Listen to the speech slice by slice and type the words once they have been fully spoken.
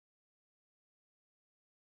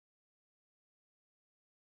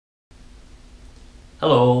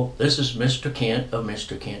Hello, this is Mr. Kent of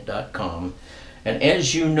MrKent.com, and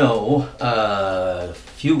as you know, a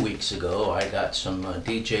few weeks ago I got some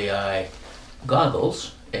DJI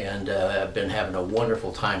goggles, and I've been having a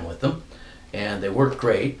wonderful time with them, and they work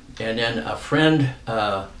great. And then a friend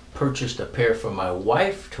purchased a pair for my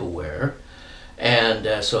wife to wear,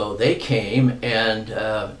 and so they came, and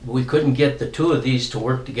we couldn't get the two of these to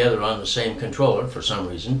work together on the same controller for some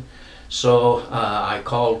reason. So I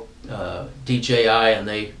called DJI, and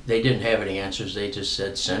they didn't have any answers. They just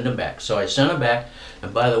said send them back. So I sent them back,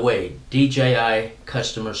 and by the way, DJI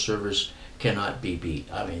customer service cannot be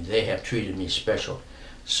beat. I mean, they have treated me special.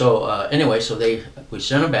 So anyway, so we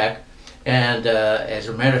sent them back, and as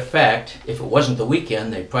a matter of fact, if it wasn't the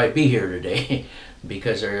weekend, they'd probably be here today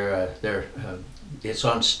because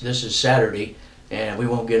this is Saturday, and we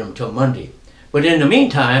won't get them till Monday. But in the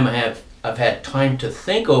meantime, I've had time to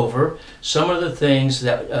think over some of the things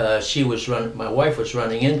that my wife was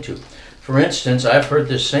running into. For instance, I've heard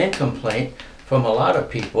this same complaint from a lot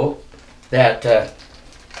of people that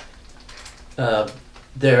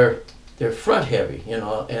they're front heavy, you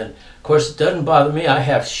know. And of course, it doesn't bother me. I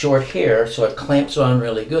have short hair, so it clamps on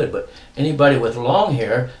really good. But anybody with long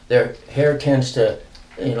hair, their hair tends to,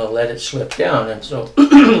 you know, let it slip down. And so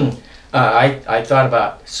I thought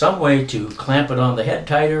about some way to clamp it on the head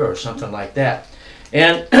tighter or something like that.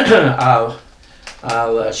 And I'll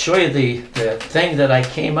show you the thing that I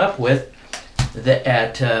came up with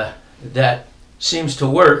that seems to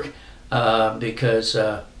work because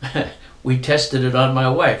we tested it on my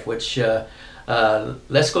wife. Which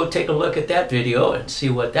let's go take a look at that video and see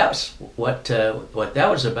what that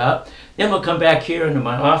was about. Then we'll come back here into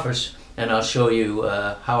my office and I'll show you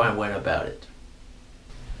how I went about it.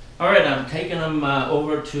 Alright, I'm taking them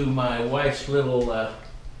over to my wife's little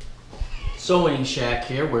sewing shack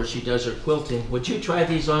here where she does her quilting. Would you try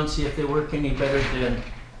these on, see if they work any better than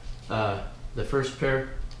the first pair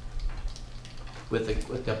with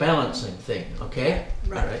the balancing thing, okay?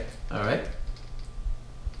 Right. Alright.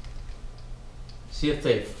 See if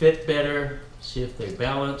they fit better, see if they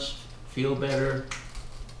balance, feel better.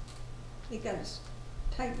 You gotta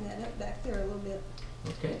tighten that up back there a little bit.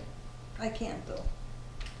 Okay. I can't though.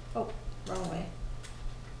 Oh, wrong way.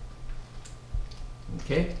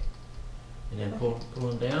 Okay. And then pull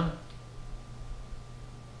them down.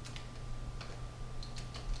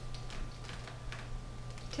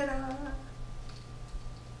 Ta-da! I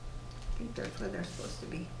think that's where they're supposed to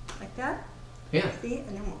be. Like that? Yeah. See?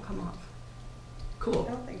 And then won't come off. Cool.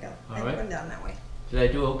 I don't think I All put right. them down that way. Did I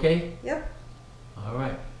do okay? Yep. All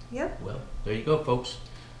right. Yep. Well, there you go, folks.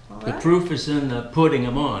 All The right. proof is in putting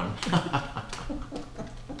them on.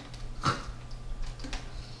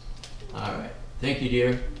 All right. Thank you,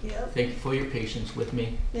 dear. Yep. Thank you for your patience with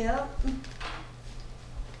me. Yep.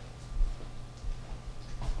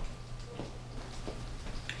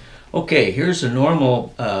 Okay, here's a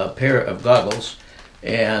normal pair of goggles,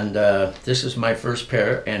 and this is my first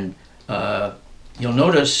pair. And you'll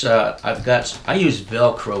notice I use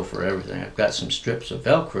Velcro for everything. I've got some strips of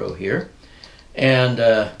Velcro here, and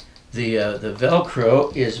the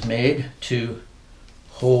Velcro is made to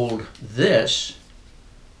hold this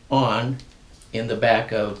on in the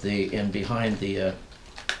back of behind the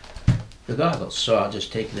goggles. So I'll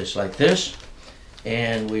just take this like this,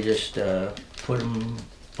 and we just put them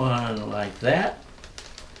on like that,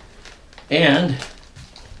 and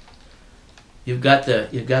you've got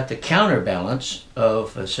the counterbalance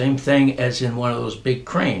of the same thing as in one of those big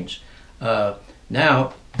cranes.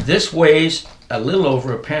 Now this weighs a little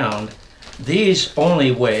over a pound. These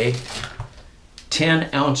only weigh 10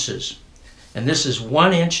 ounces. And this is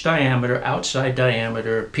 1 inch diameter, outside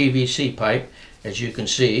diameter PVC pipe, as you can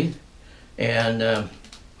see. And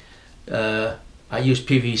I use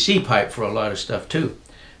PVC pipe for a lot of stuff too.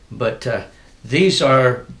 But these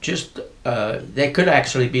are just, they could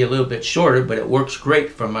actually be a little bit shorter, but it works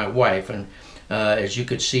great for my wife, and as you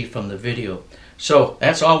could see from the video. So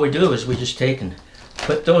that's all we do, is we just take and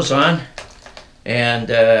put those on, and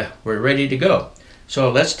we're ready to go.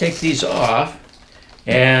 So let's take these off,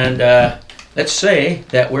 and let's say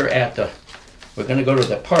that we're going to go to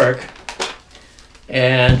the park,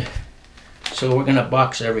 and so we're going to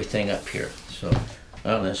box everything up here. So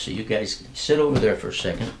let's see, you guys sit over there for a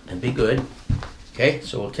second and be good. Okay,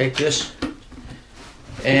 so we'll take this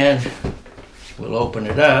and we'll open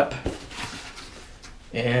it up,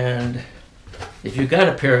 and if you've got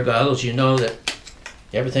a pair of goggles, you know that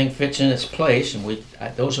everything fits in its place, and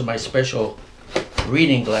those are my special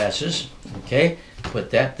reading glasses. Okay, put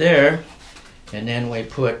that there, and then we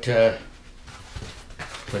put that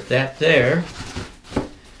there,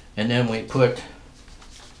 and then we put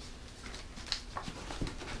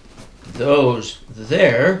those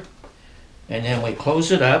there, and then we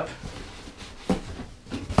close it up,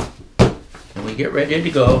 and we get ready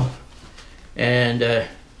to go. And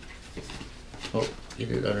oh,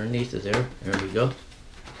 get it underneath of there. There we go.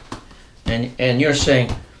 And you're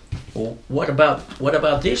saying, well, what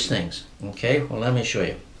about these things? Okay, well, let me show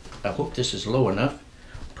you. I hope this is low enough.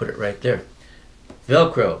 Put it right there.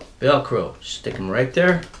 Velcro, stick them right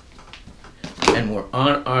there, and we're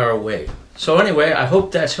on our way. So anyway, I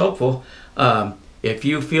hope that's helpful. If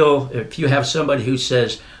you have somebody who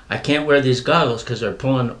says, I can't wear these goggles because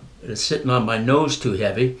they're sitting on my nose too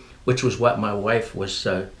heavy, which was what my wife was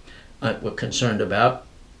concerned about,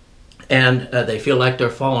 and they feel like they're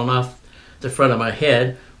falling off the front of my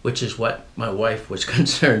head, which is what my wife was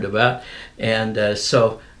concerned about. And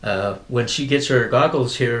so when she gets her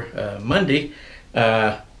goggles here Monday,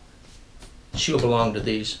 she'll belong to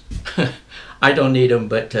these. I don't need them,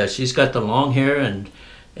 but she's got the long hair, and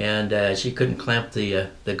she couldn't clamp the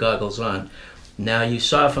goggles on. Now you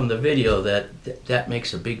saw from the video that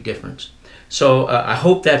makes a big difference. So I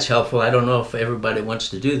hope that's helpful. I don't know if everybody wants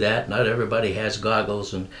to do that. Not everybody has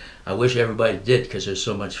goggles, and I wish everybody did because they're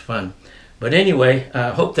so much fun. But anyway, I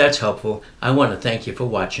hope that's helpful. I want to thank you for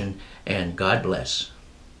watching, and God bless.